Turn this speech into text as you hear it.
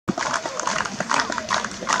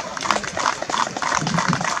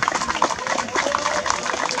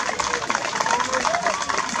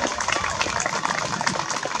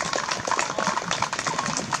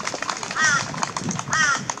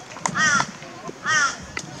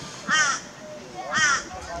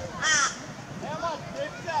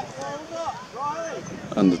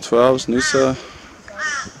under 12s, Noosa,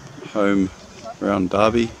 home round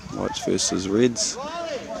derby, whites versus reds,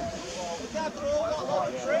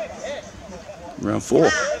 round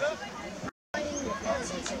 4.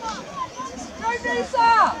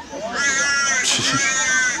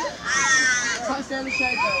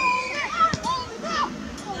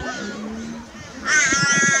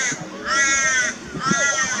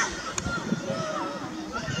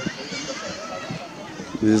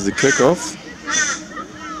 There's the kickoff.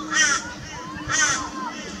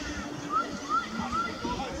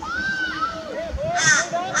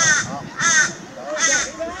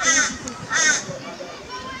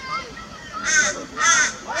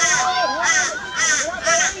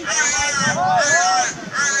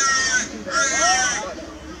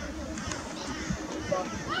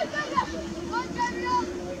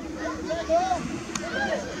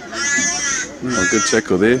 Oh, good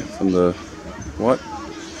tackle there from the white.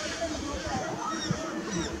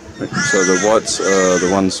 So the whites are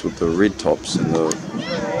the ones with the red tops and the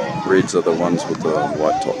reds are the ones with the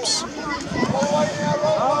white tops.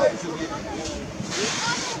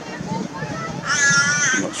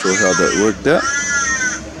 I'm not sure how that worked out.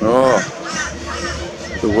 Oh,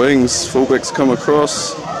 the wings, fullbacks come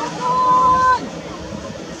across.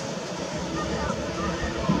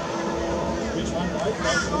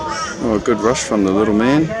 Oh, a good rush from the little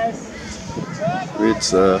man.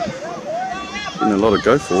 Reds getting a lot of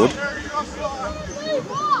go forward.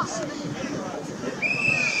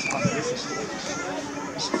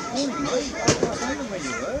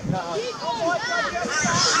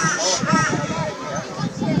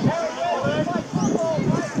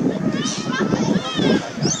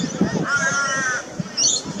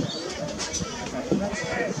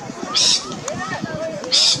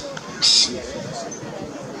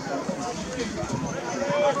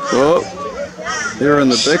 Oh, they're in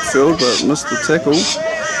the backfield but missed the tackle.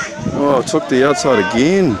 Oh, took the outside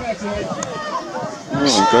again.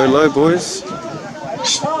 Oh, go low, boys.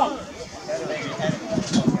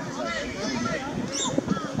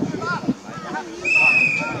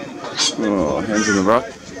 Oh, hands in the ruck.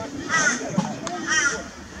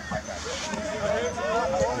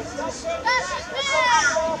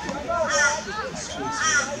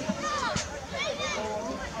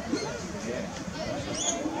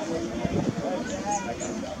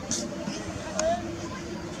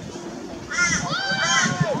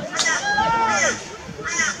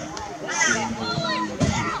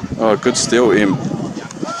 Oh, good steal, M.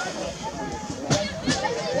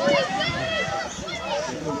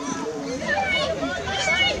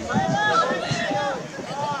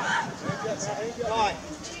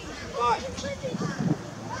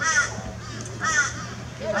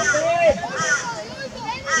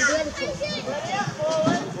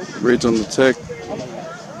 Reds on the tick.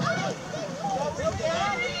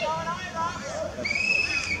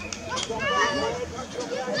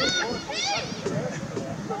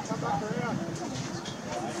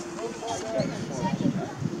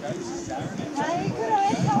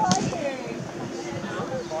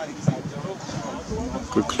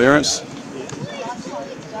 Good clearance.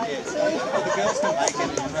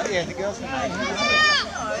 Yeah, the girls can make it.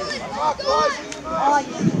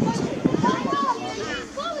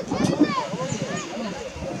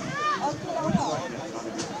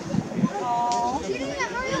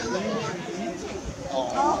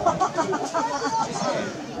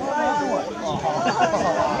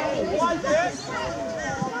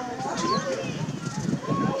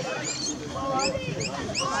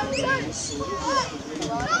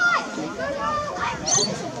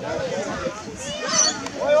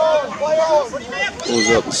 Pulls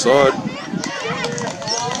out the side.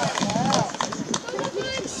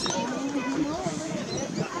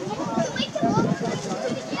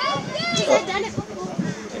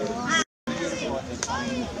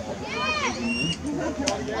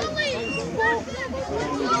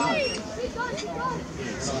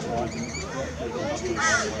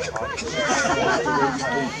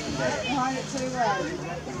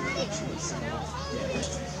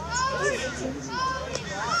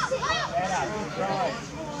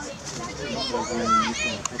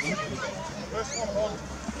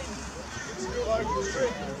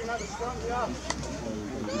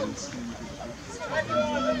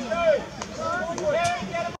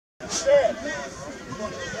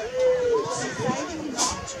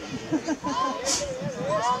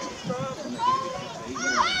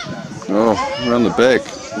 Oh, around the back.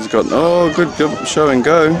 He's got, oh, good show and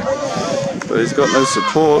go. But he's got no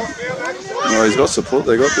support. Oh, he's got support,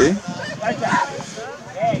 they got there.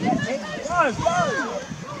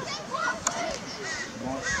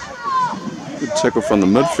 Good tackle from the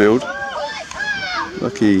midfield.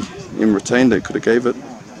 Lucky him retained it, could have gave it.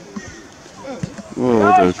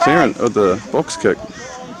 Oh, the clearance of the box kick.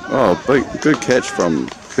 Oh, good catch from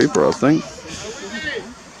Cooper, I think.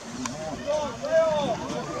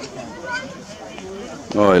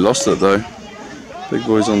 Oh, he lost it though. Big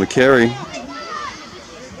boy's on the carry.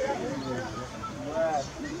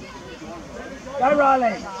 Go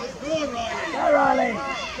Riley! Go Riley!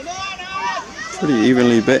 Pretty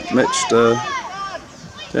evenly matched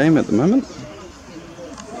game at the moment.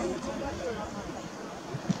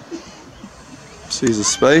 Sees a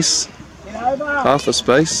space, half a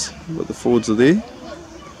space, but the forwards are there.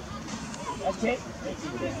 That's it.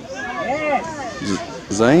 Yes.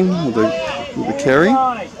 Zane with the carry.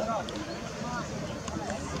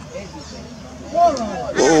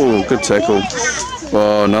 Oh, good tackle.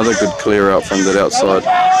 Oh, another good clear out from that outside.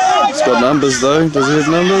 He's got numbers though. Does he have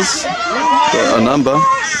numbers? Got a number.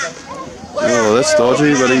 Oh, that's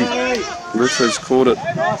dodgy, but Richard's caught it.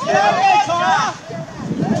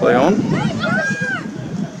 Play on.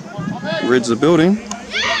 Red's the building.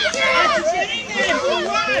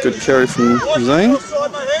 Good carry from Zane.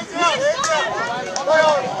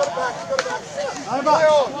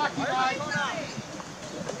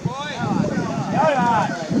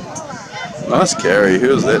 Nice carry. Who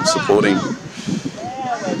was that supporting?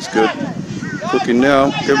 It's good. Cooking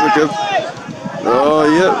now. Give. Oh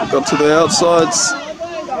yeah, got to the outsides.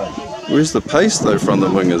 Where's the pace though from the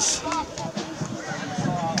wingers?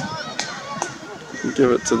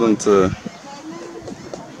 Give it to them to.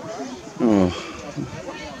 Oh,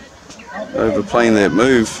 overplaying that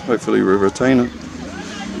move. Hopefully we retain it.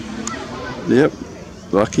 Yep,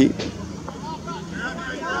 lucky.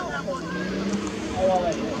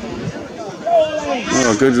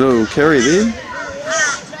 Oh, good little carry there.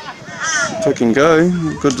 Pick and go.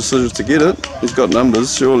 Good decision to get it. He's got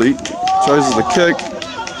numbers, surely. Chooses the kick.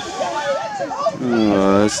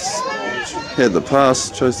 Oh, had the pass,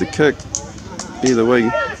 chose the kick. Either way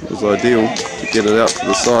was ideal to get it out to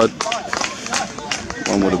the side.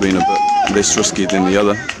 One would have been a bit less risky than the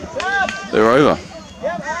other. They're over.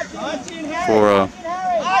 For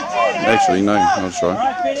actually no, I'll try.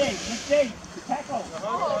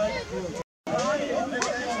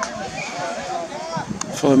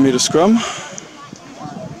 5 metre scrum.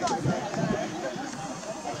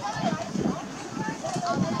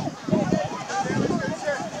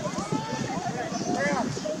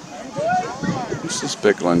 What's this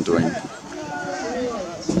back line doing?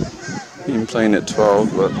 Been playing at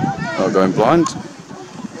 12, but going blind.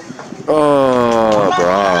 Oh,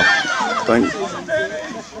 brah. I think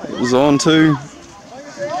it was on too.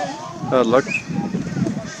 Hard luck.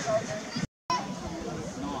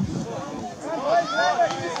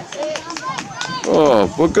 Oh,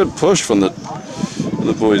 what good push from the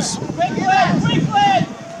boys.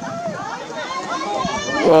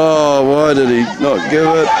 Oh, why did he not give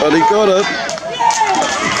it? But he got it.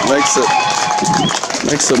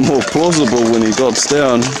 Makes it more plausible when he drops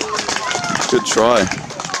down. Good try.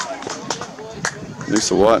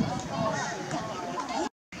 Noosa White.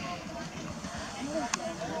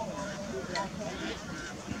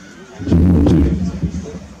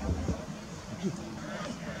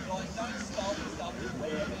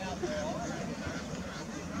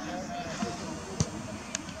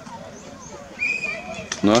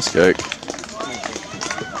 Nice kick.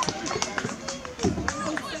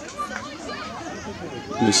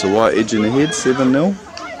 Noosa White edging ahead, 7-0.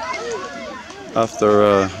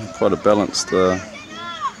 After quite a balanced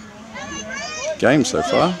game so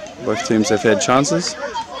far. Both teams have had chances.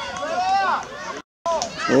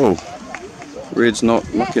 Oh, Red's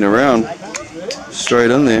not mucking around.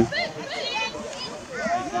 Straight in there.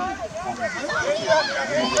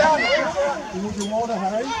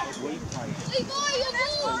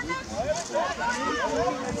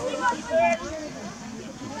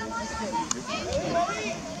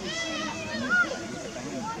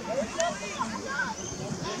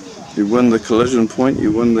 You win the collision point,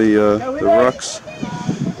 you win the rucks,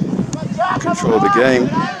 control the game.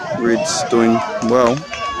 Red's doing well.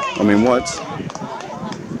 I mean White's.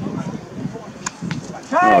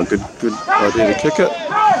 Oh, good idea to kick it.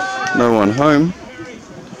 No one home.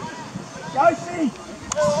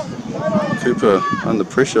 Cooper under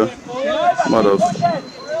pressure. Might have.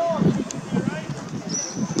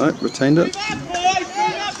 Nope, retained it.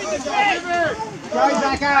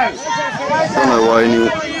 Don't know why he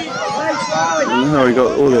I don't know how he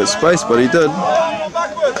got all that space, but he did.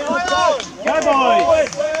 Go boys!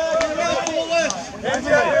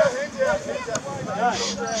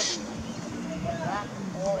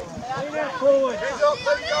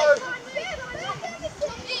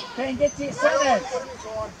 Try and get to your centre.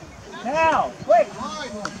 Now, quick.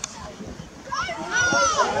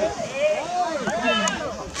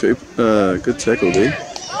 Good tackle there.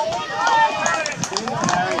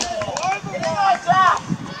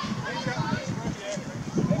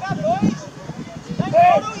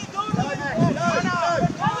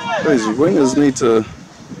 These wingers need to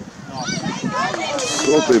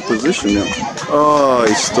sort their position now. Oh,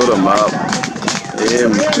 he stood him up. Yeah,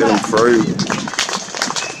 get him through.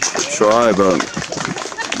 Good try, but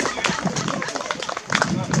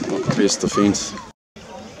not the best defence.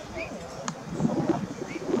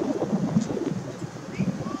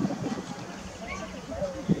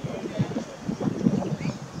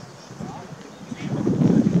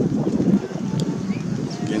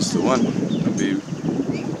 Against the one, that'd be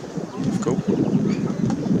difficult.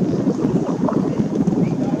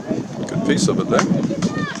 Good piece of it there.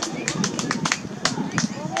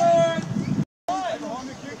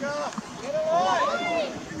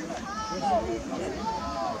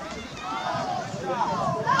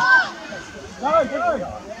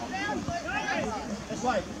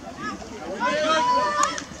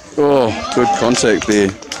 Oh, good contact there.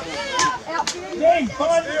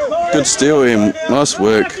 Good steal, him. Nice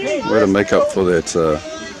work. Way to make up for that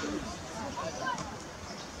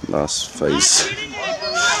last phase.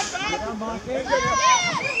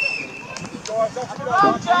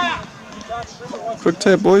 Quick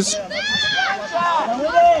tap, boys.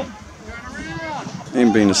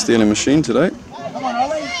 Ain't been a stealing machine today.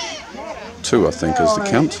 2, I think, is the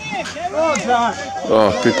count.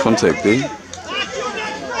 Oh, good contact there.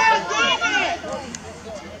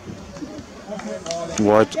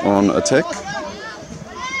 White on attack,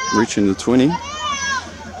 reaching the 20.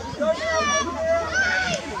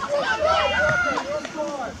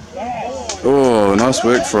 Oh, nice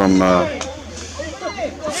work from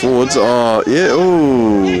forwards. Oh, yeah,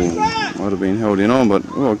 oh, might have been held in on, but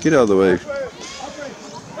oh, get out of the way.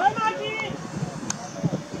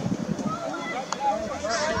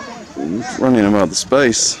 Running him out of the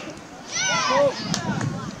space.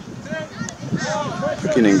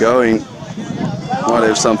 Picking and going. Might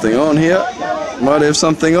have something on here. Might have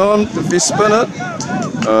something on if you spin it.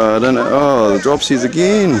 I don't know. Oh, the dropsies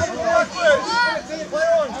again.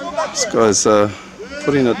 This guy's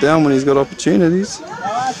putting it down when he's got opportunities.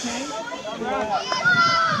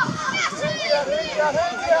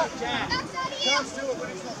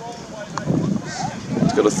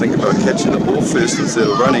 He's got to think about catching the ball first instead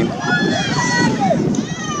of running.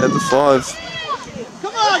 At the 5.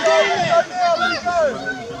 Come on,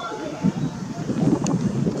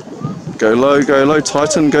 go low,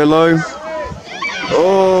 Titan, go low.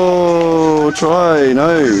 Oh, try,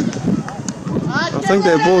 no. I think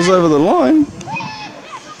that ball's over the line.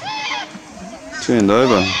 Turned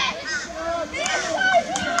over.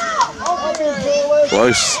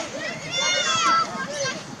 Close.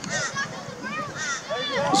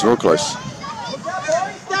 It's real close.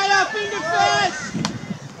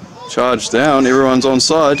 Charge down, everyone's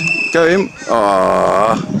onside. Go him.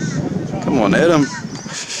 Ah, come on, Adam.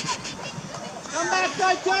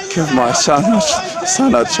 Give my son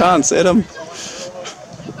a chance, Adam.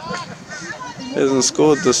 Hasn't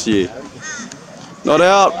scored this year. Not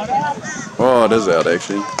out. Oh, it is out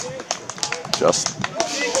actually. Just.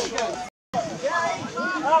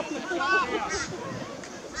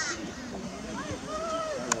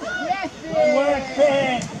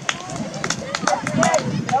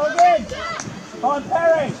 On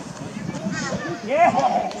Perry. Yeah.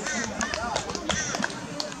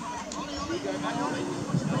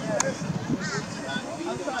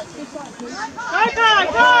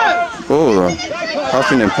 Oh,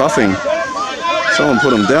 puffing and puffing. Someone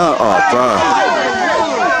put him down. Oh, bro.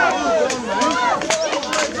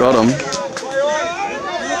 Got him.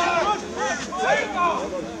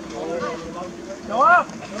 Go up.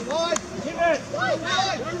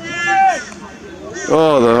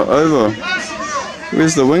 Oh, the over.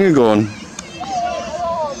 Where's the winger gone?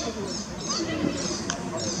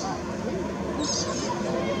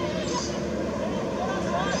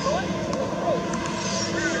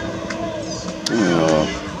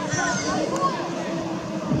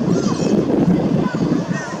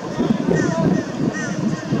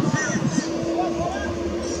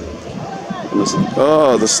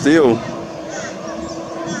 Oh, the steal.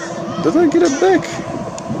 Did I get it back?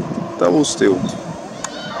 Double steal.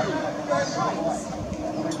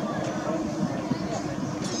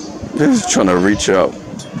 He's trying to reach out,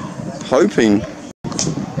 hoping,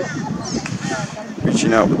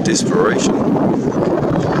 reaching out with desperation.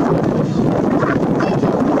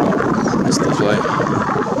 That's the play.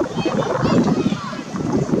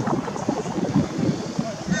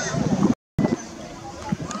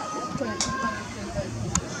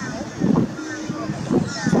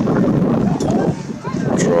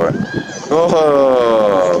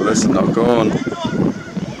 Knock on.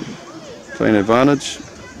 Playing advantage.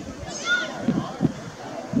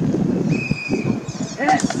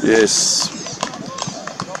 Yes.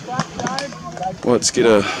 Let's get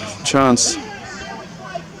a chance.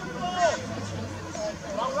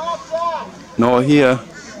 Not here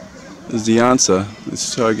is the answer.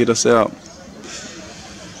 Let's try to get us out.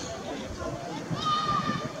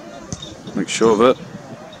 Make sure of it.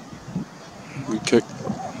 Good kick.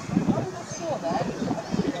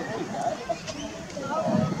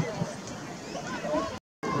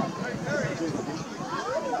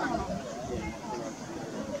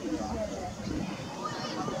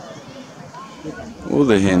 All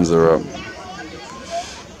the hands are up.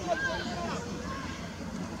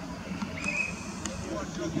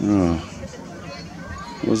 Oh.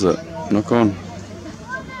 What was it? Knock on.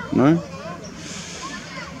 No?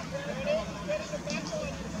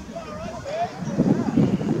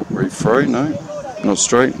 Throw? No. Not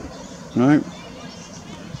straight? No.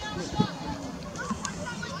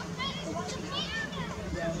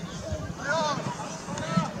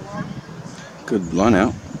 Good line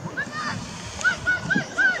out.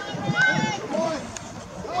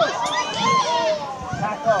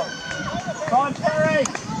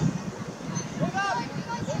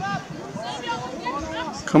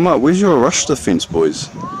 Come up, where's your rush defense, boys?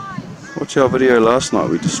 Watch our video last night,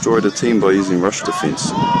 we destroyed a team by using rush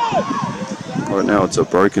defense. Right now it's a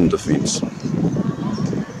broken defense.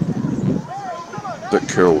 Bit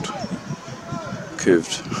curled.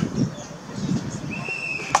 Curved.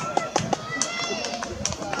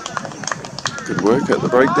 Good work at the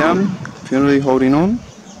breakdown. Penalty holding on.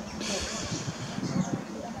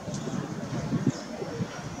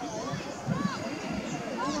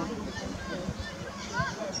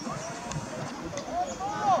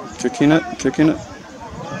 Kicking it, kicking it.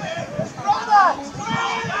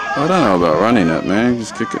 I don't know about running it, man.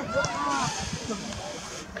 Just kick it.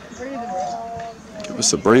 Give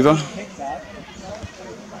us a breather.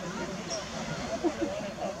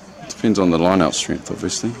 Depends on the line-out strength,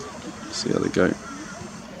 obviously. See how they go.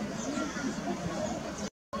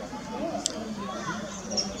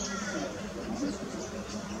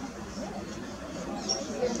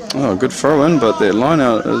 Oh, good throw in, but that line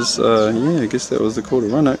out is, yeah, I guess that was the call to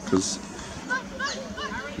run it, because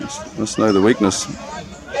must know the weakness.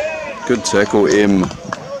 Good tackle, M.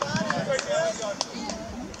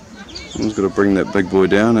 Someone's got to bring that big boy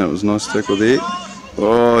down. That was a nice tackle there.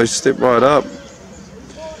 Oh, he stepped right up.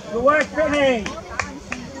 Good work, Penny.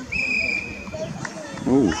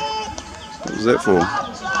 Ooh, what was that for?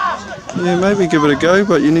 Yeah, maybe give it a go,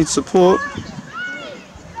 but you need support.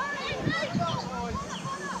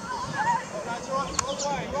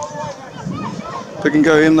 Pick and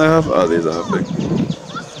go in the half. Oh, there's a halfback.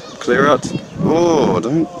 Clear out. Oh,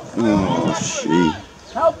 don't. Oh, gee.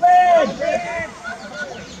 Help in!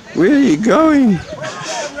 Where are you going?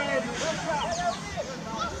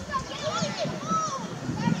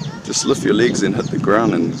 Just lift your legs and hit the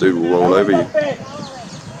ground and the dude will roll over you.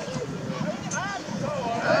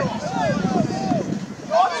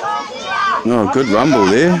 Oh, good rumble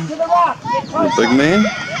there. The big man.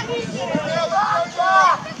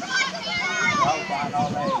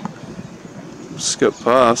 Skip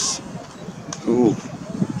pass. Ooh.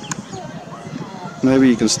 Maybe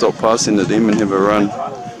you can stop passing to them and have a run.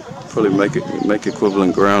 Probably make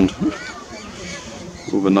equivalent ground.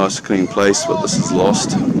 With a nice clean place, but this is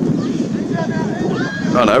lost.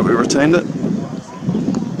 Oh no, we retained it.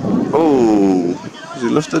 Oh, is he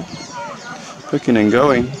lifted? Picking and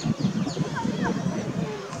going.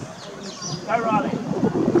 Go, Riley.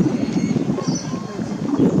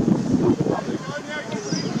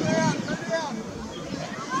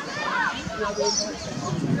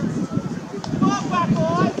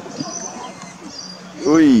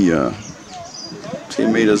 Oi,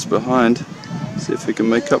 10 metres behind. See if we can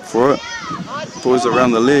make up for it. Boys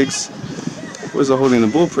around the legs. Boys are holding the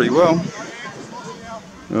ball pretty well.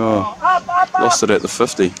 Oh, lost it at the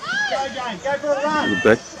 50. The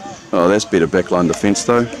back. Oh, that's better backline defence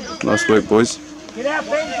though. Nice work, boys. Get out,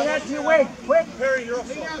 Ben. Get out to your wing. Quick.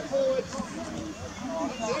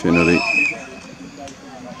 Penalty.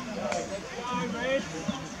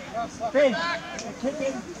 Ben, kick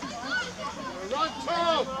in.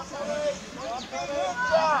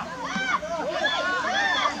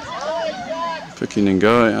 Picking and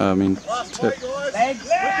going. I mean, tap.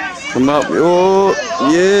 Come up. Oh,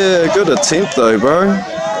 yeah. Good attempt though, bro.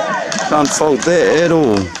 Can't fault that at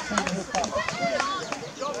all.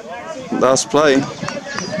 Last play.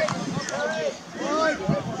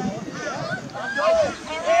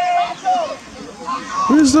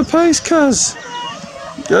 Where's the pace, cuz?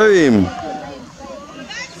 Go him.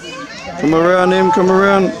 Come around him, come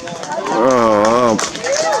around. Oh.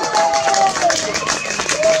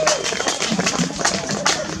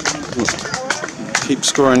 Keep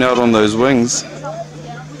scoring out on those wings.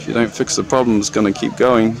 If you don't fix the problem, it's going to keep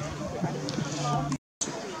going.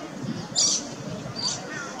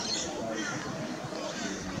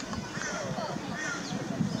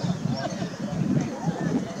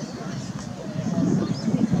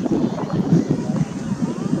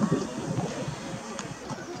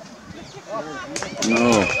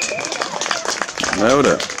 No, nailed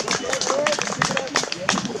it.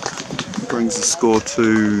 Brings the score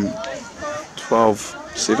to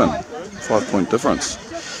 12-7, 5-point difference.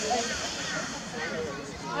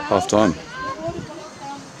 Half time.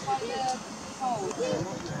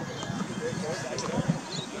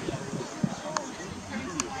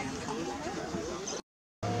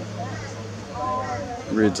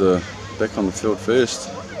 Reds are back on the field first.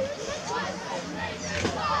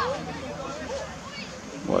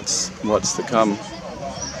 What's to come?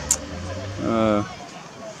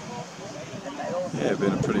 Yeah,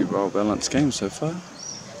 been a pretty well balanced game so far.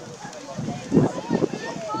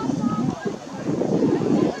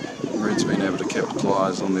 Reds been able to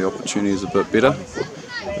capitalise on the opportunities a bit better,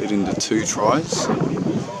 leading to 2 tries.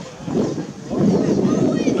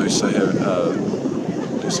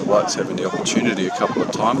 Noosa White's having the opportunity a couple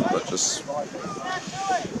of times, but just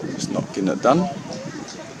not getting it done.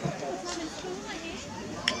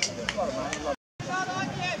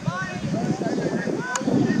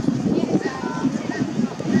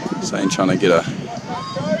 Zane trying to get a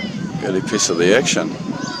early piece of the action.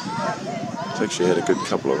 It's actually had a good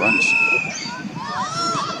couple of runs.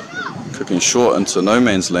 Cooking short into no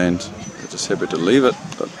man's land. They're just happy to leave it,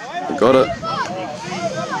 but they got it.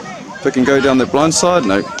 Pick and go down the blind side.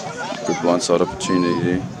 No, good blind side opportunity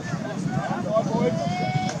there.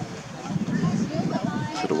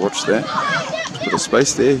 Should have watched that. Just put a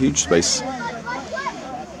space there, huge space.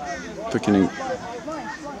 Picking.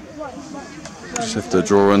 Just have to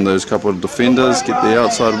draw in those couple of defenders, get the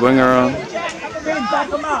outside winger on.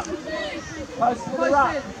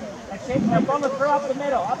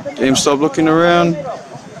 Game stop looking around.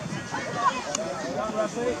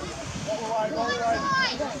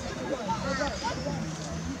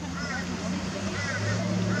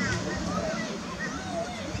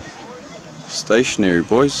 Stationary,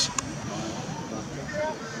 boys.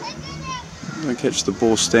 Don't catch the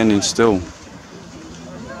ball standing still.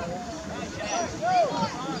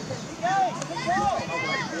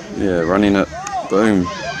 Yeah, running it. Boom.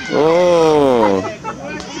 Oh!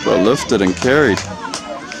 Got lifted and carried.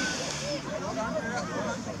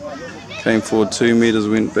 Came forward 2 meters,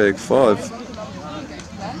 went back 5.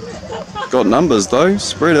 Got numbers though.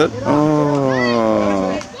 Spread it.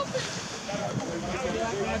 Oh!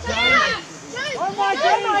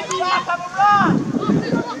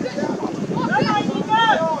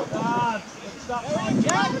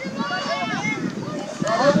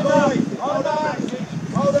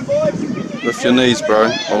 Lift your knees,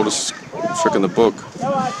 bro. Oldest trick in the book.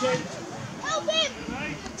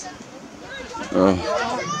 Oh.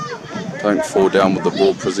 Don't fall down with the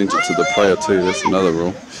ball presented to the player too. That's another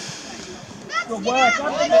rule.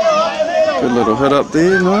 Good little hit up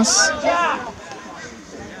there. Nice.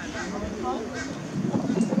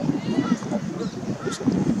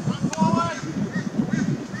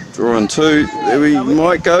 Drawing 2. There we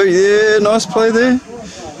might go. Yeah, nice play there.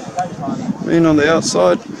 Man on the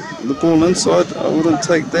outside. The ball inside, I wouldn't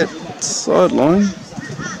take that sideline.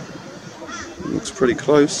 Looks pretty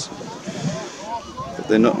close, but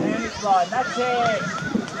they're not.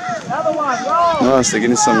 Nice, they're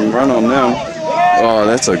getting some run on now. Oh,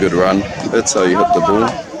 that's a good run. That's how you hit the ball.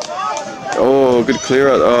 Oh, good clear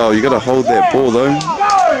out. Oh, you got to hold that ball though.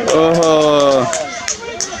 Oh,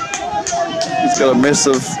 he's got a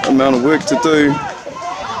massive amount of work to do.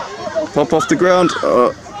 Pop off the ground.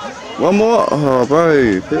 One more. Oh,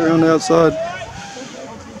 bro. Perry on the outside.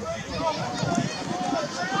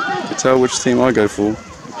 You can tell which team I go for.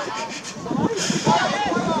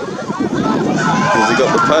 Has he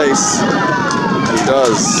got the pace? He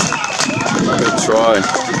does. Good try.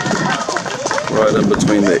 Right in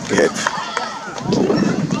between that gap.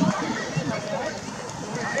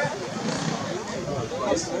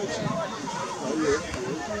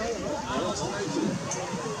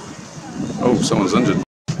 Oh, someone's injured.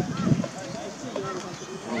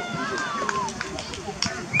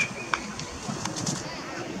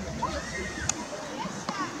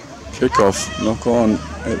 Kickoff, knock on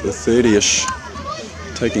at the 30ish,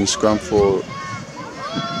 taking scrum for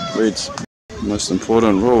Reds. The most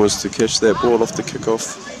important rule is to catch that ball off the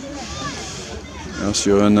kickoff, else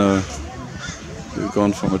you're in a We've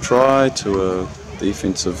gone from a try to a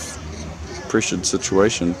defensive pressured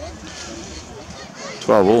situation.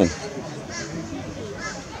 12 all.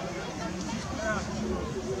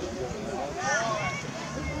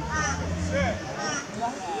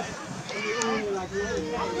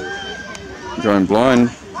 Going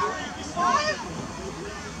blind.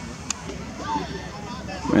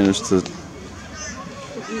 Managed to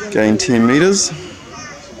gain 10 meters.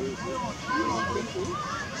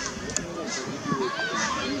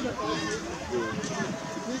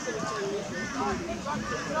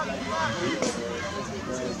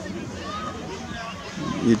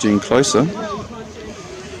 Edging closer.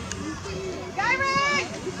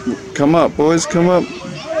 Come up, boys, come up.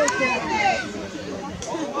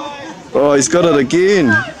 Oh, he's got it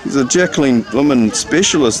again. He's a Jacqueline Bloomin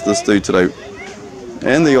specialist, this dude today.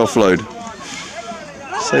 And the offload.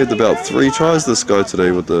 Saved about 3 tries, this guy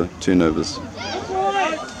today, with the turnovers.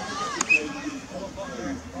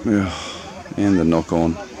 Yeah. And the knock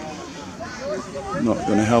on. Not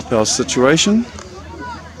going to help our situation.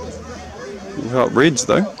 Will help Reds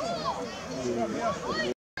though.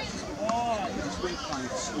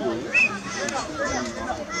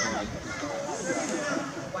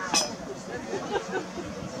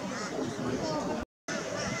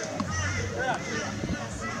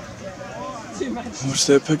 Watch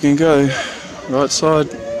that pick and go. Right side.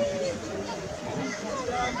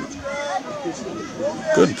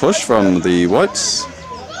 Good push from the Whites.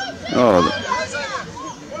 Oh,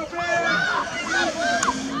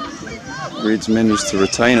 Reds managed to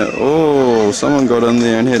retain it. Oh, someone got in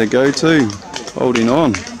there and had a go too. Holding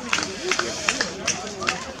on.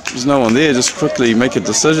 There's no one there. Just quickly make a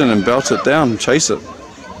decision and belt it down. Chase it.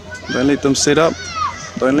 Don't let them set up.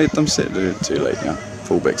 Don't let them set. Too late now.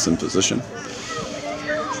 Fullback's in position.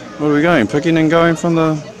 Where are we going? Picking and going from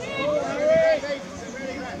the...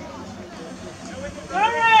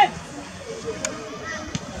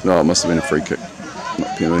 No, it must have been a free kick.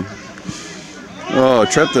 Not penalty. Oh,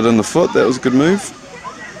 trapped it in the foot. That was a good move.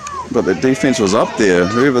 But the defense was up there.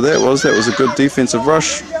 Whoever that was a good defensive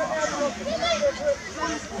rush.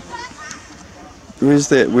 Where's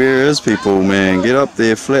that? Where is people, man? Get up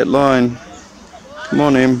there, flat line. Come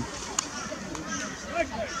on, Em.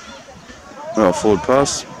 Oh, forward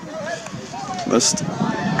pass. Missed.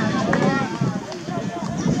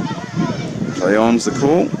 Play on's the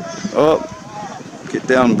call. Oh, get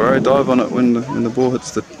down, bro. Dive on it when the ball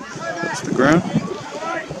hits the ground.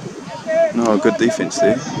 No, good defense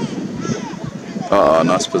there. Ah,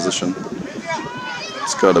 nice position.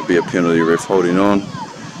 It's got to be a penalty, ref holding on.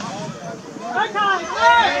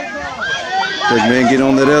 Big man get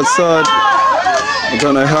on that outside. I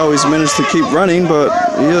don't know how he's managed to keep running, but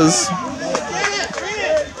he is.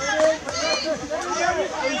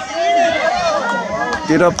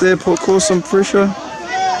 Get up there, cause some pressure.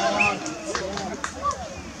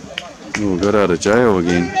 Oh, got out of jail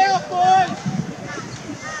again.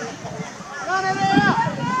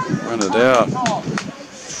 Run it out.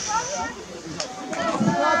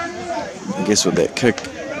 I guess with that kick,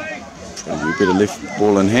 probably better left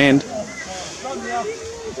ball in hand.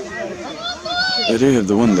 They do have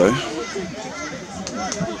the win though.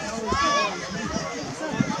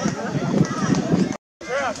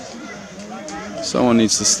 Someone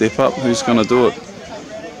needs to step up. Who's going to do it?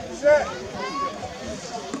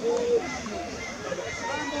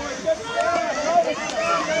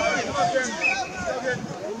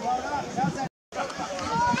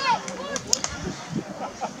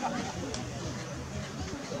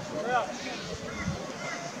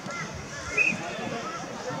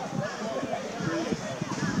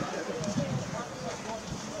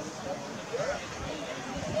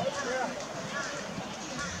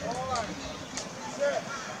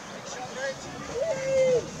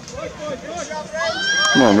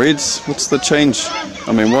 Come on, Reds. What's the change?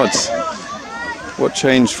 I mean, what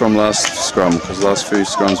changed from last scrum? Because last few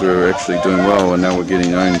scrums we were actually doing well, and now we're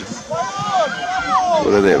getting owned.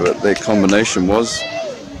 Whatever that combination was,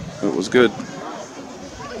 it was good.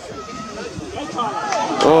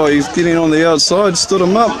 Oh, he's getting on the outside. Stood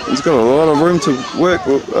him up. He's got a lot of room to work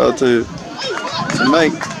to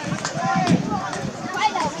make.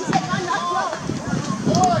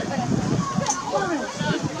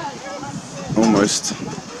 Almost.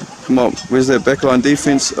 Come on, where's that backline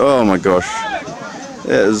defense? Oh my gosh.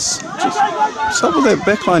 That is just... What's up with that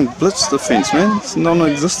backline blitz defense, man? It's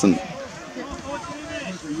non-existent.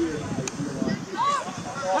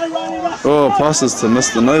 Oh, passes to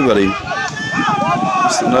Mr. Nobody.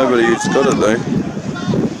 Mr. Nobody who's got it though.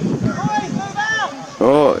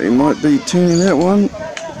 Oh, he might be turning that one.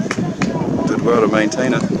 Did well to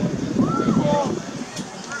maintain it.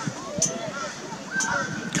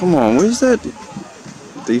 Come on, where's that?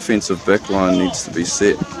 Defensive back line needs to be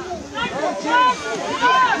set.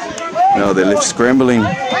 Now they're left scrambling.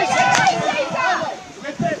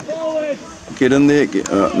 Get in there.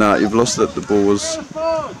 No, you've lost it. The ball was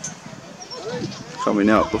coming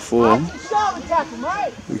out before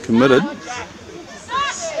we committed.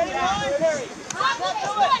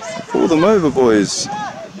 Pull them over, boys.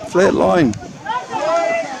 Flat line.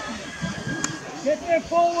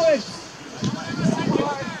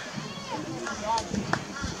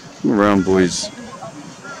 Come around, boys.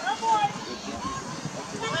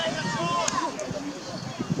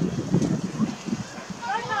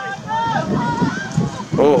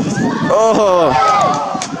 Oh!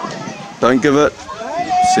 Don't give it.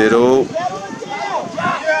 Settle.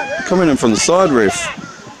 Coming in from the side, ref.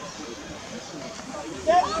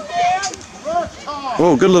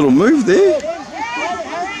 Oh, good little move there.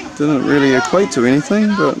 Didn't really equate to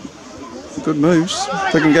anything, but good moves.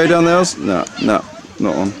 They can go down the house. No, not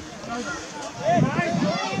on.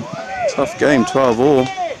 Tough game, 12-all.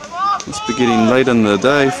 Must be getting late in the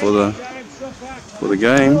day for the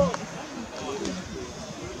game.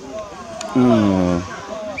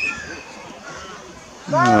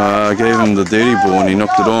 I gave him the dirty ball and he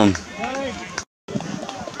knocked it on.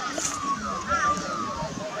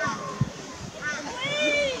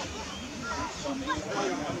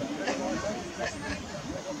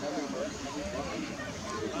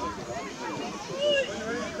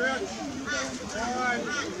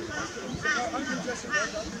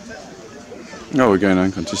 Oh, we're going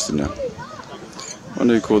uncontested now. I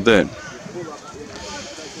wonder who called that.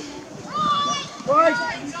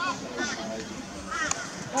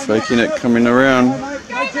 Faking it, coming around.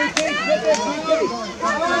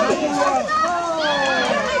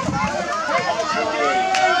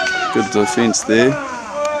 Good defense there.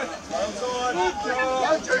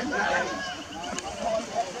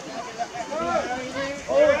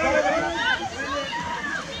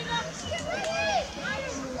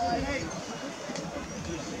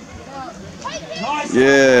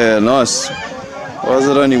 Yeah, nice. Why is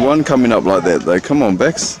it only one coming up like that though? Come on,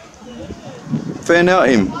 backs. Fan out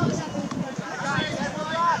him.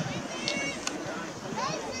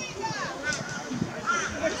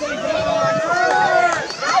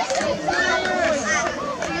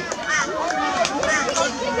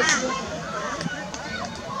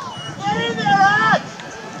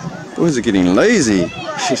 Boys are getting lazy.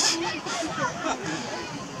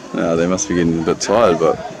 No, they must be getting a bit tired,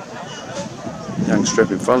 but young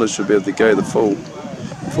strapping fellas should be able to go the full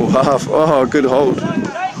half. Oh, good hold.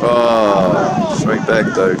 Oh, straight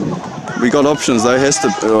back though. We got options though, has to.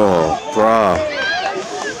 Oh, brah.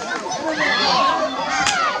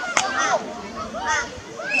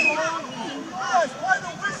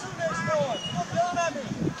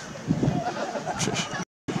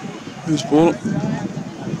 Who's ball?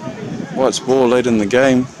 White's ball late in the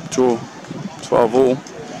game. Draw 12-all.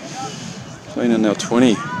 Playing in now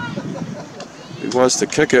 20. He wants to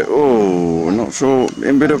kick it. Oh, not sure.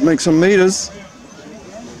 And better make some meters.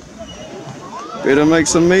 Better make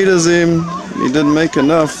some meters, Em. He didn't make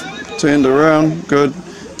enough. Turned around. Good.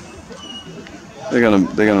 They're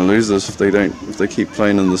gonna lose this if they keep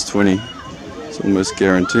playing in this 20. It's almost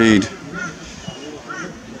guaranteed.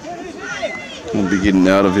 We'll be getting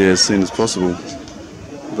out of here as soon as possible.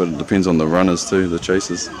 But it depends on the runners too, the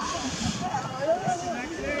chasers.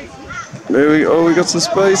 There we go. Oh, we got some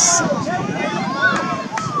space.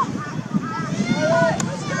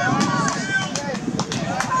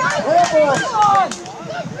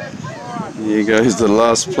 Here goes the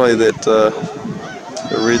last play that the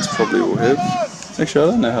Reds probably will have. Actually,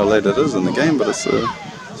 I don't know how late it is in the game, but it's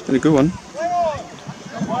been a good one.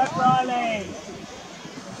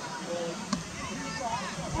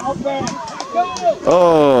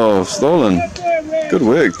 Oh, stolen. Good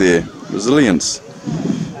work there. Resilience.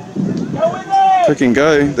 Pick and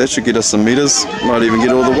go. That should get us some meters. Might even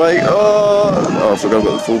get all the way. Oh, I forgot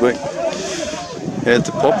about the fullback. Had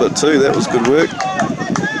to pop it too. That was good work.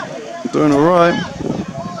 Doing all right.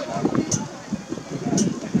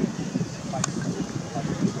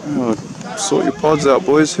 Oh, sort your pods out,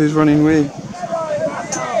 boys. Who's running where?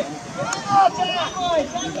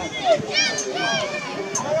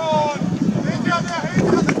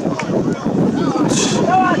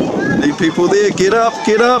 Need people there. Get up,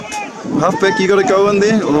 get up. Halfback, you got to go in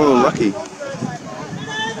there. Oh, lucky.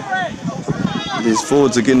 These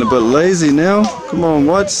forwards are getting a bit lazy now. Come on,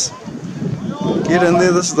 Whites. Get in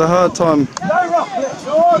there. This is the hard time.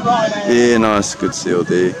 Yeah, nice. Good seal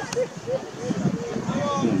there.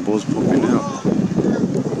 Oh, ball's popping out.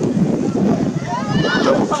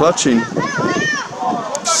 Double clutching.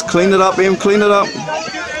 Just clean it up, Em. Clean it up.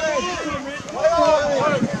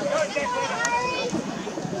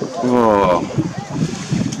 Oh.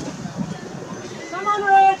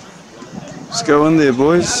 Let's go in there,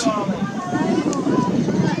 boys.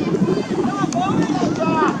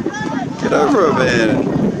 Get over it, man.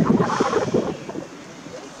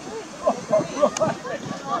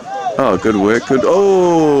 Oh, good work. Good.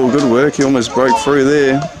 Oh, good work. He almost broke through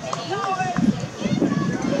there.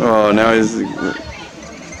 Oh, now he's.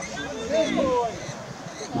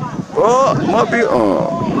 Oh, might be.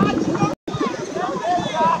 Oh.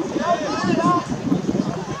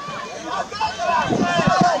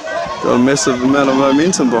 Got a massive amount of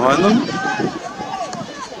momentum behind them.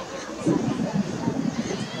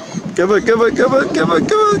 Give it, give it, give it, give it,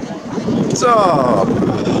 give it. Oh,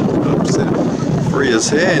 free his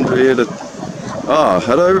hand. We had it. Oh,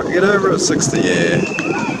 get over at 60. Yeah,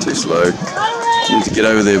 too slow. Need to get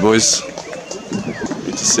over there, boys.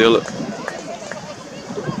 Need to seal it.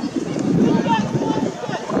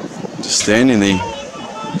 Just standing there.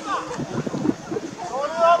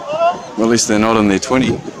 Well, at least they're not in their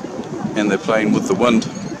 20, and they're playing with the wind.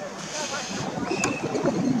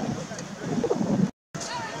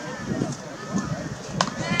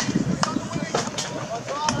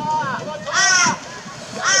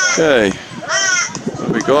 Okay, what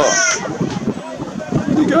have we got?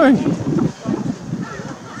 Where are you going?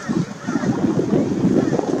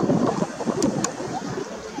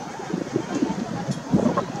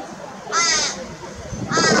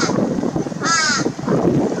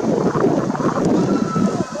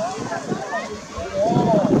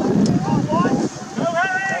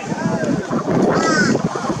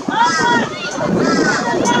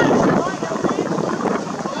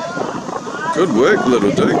 Good work,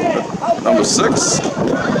 little dude. Number 6.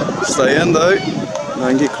 Stay in though.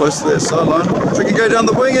 And get close to that sideline. If we can go down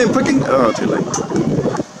the wing and picking. Oh, too late.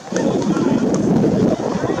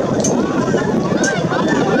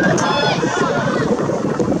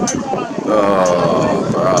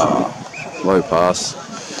 Oh, low pass.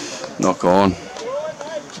 Knock on.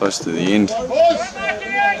 Close to the end.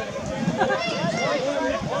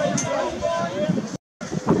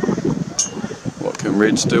 What can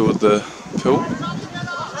Reds do with the pill?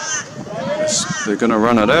 They're going to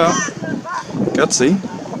run it out. Gutsy.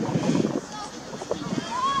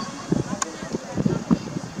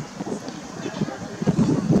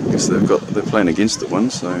 Guess they're playing against the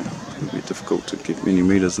wind, so it'll be difficult to get many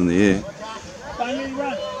meters in the air.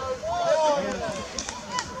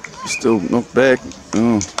 Still knocked back.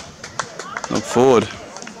 Oh, knocked forward.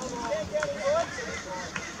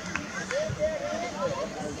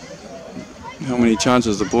 How many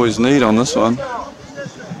chances the boys need on this one?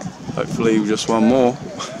 Hopefully just one more.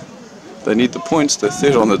 They need the points, they're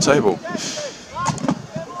third on the table.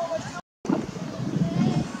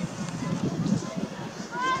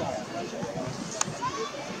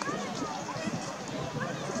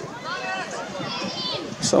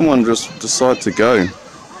 Someone just decide to go.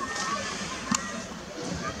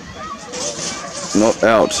 Not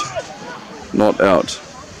out. Not out.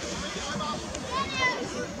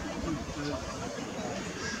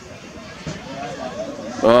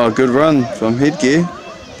 Oh, good run from headgear,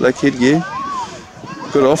 black headgear.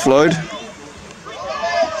 Good offload.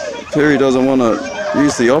 Perry doesn't want to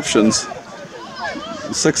use the options.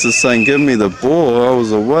 The 6 is saying, give me the ball. I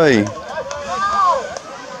was away.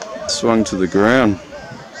 Swung to the ground.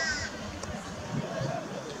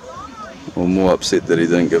 Or more upset that he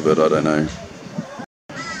didn't give it, I don't know.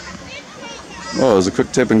 Oh, it was a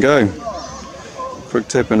quick tap and go. Quick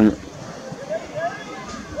tap and...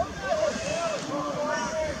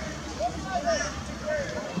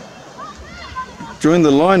 Join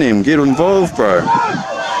the line, Em. Get involved, bro.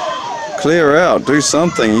 Clear out. Do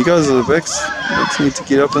something. You guys are the backs. You need to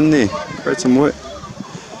get up in there. Create some work.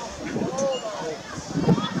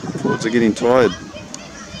 Forwards are getting tired.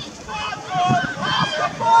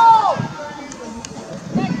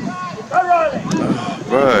 Oh,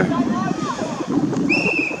 bro.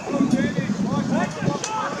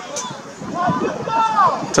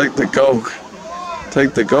 Take the goal.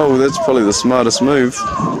 Take the goal. That's probably the smartest move.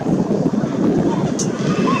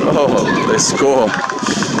 Oh, they score.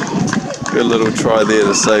 Good little try there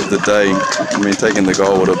to save the day. I mean, taking the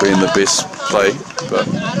goal would have been the best play, but...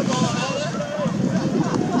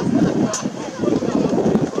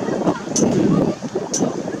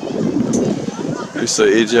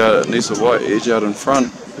 Noosa White edge out in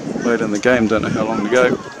front. Late in the game, don't know how long to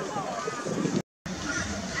go.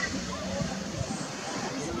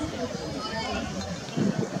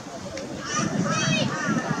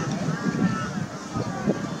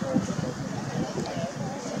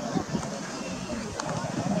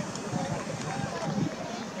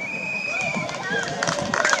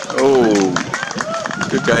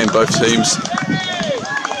 Good game, both teams.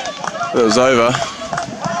 It was over.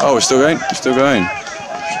 Oh, we're still going? Still going.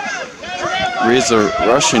 Reds are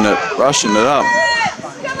rushing it up.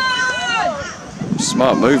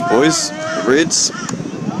 Smart move, boys. Reds.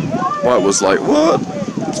 White was like, what?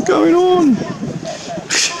 What's going on?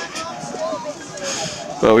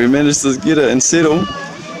 But we managed to get it and settle.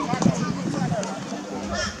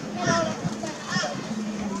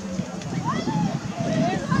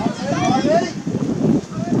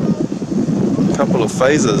 Couple of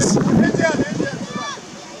phases.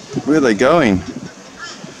 Where are they going?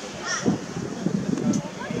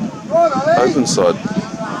 Open side.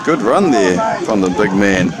 Good run there from the big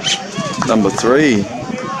man. Number 3.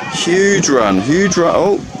 Huge run.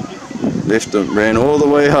 Oh, left him, ran all the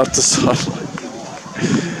way out the sideline.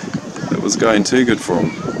 It was going too good for him.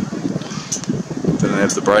 Didn't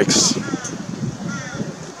have the brakes.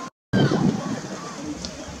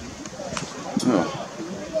 Oh,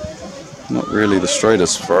 not really the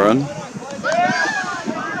straightest throw in.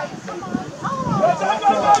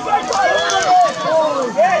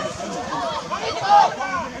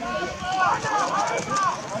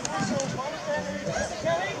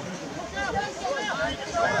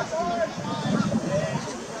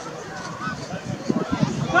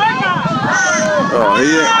 Oh,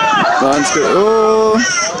 yeah. Line's good. Oh,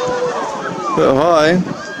 bit high.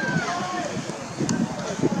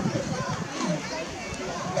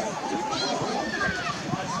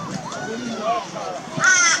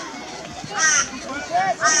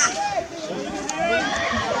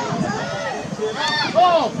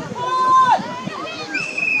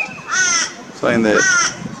 Playing that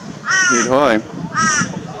head high.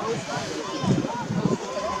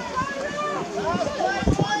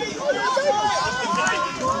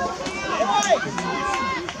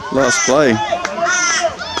 Last play.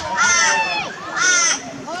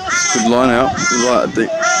 Good line out.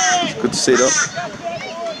 Good setup.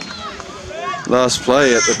 Last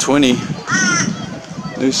play at the 20.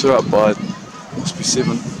 Noosa up by, must be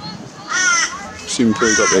 7. Assuming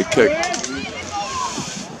Perry got that kick.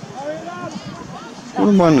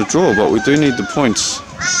 Wouldn't mind the draw, but we do need the points.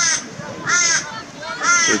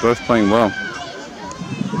 They're both playing well.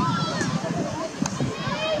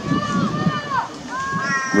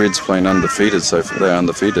 Reds playing undefeated so far. They're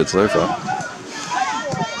undefeated so far.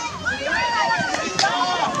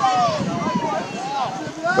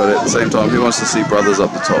 But at the same time, who wants to see brothers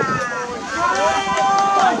up the top?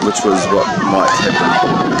 Which was what might happen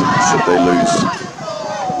should they lose.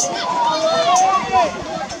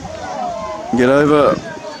 Get over.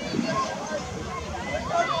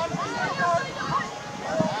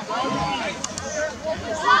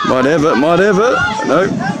 Might have it. No.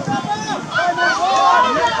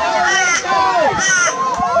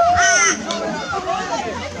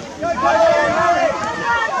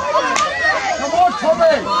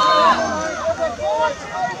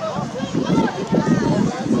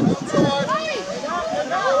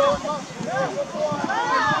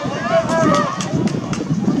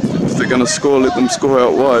 If they're going to score, let them score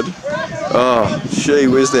out wide. Oh,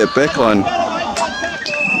 where's that backline?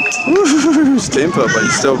 It's temper, but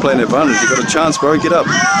you're still playing advantage. You got a chance, bro. Get up.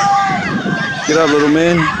 Get up, little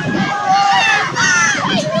man.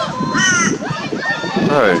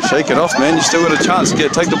 Bro, shake it off, man. You still got a chance.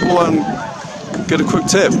 Take the ball and get a quick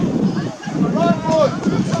tap.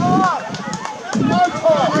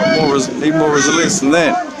 Need more resilience than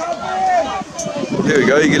that. There we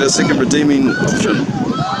go. You get a second redeeming option.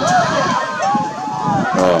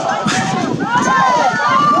 Oh.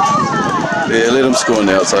 Yeah, let him score on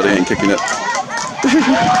the outside. He ain't kicking it.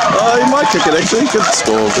 Oh, he might kick it actually. Good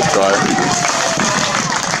score. Good try.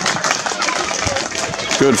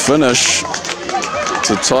 Good finish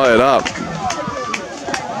to tie it up.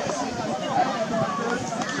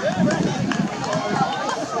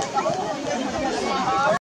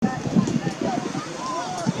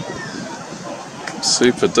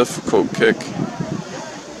 Super difficult kick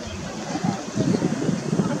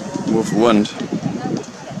with wind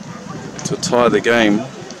to tie the game. I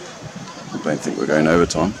don't think we're going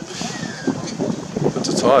overtime, but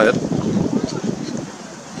to tie it.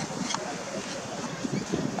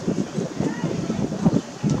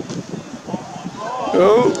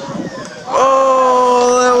 Oh,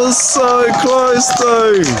 that was so close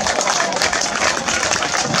though.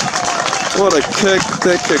 What a kick.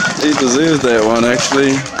 That kick, he deserved that one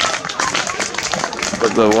actually.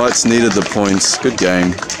 But the Whites needed the points. Good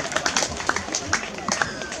game.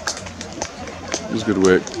 It was good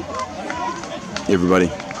work, everybody.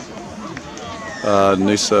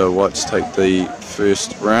 Noosa Whites take the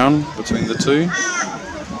first round between the two.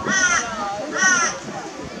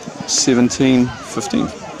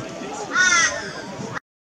 17-15.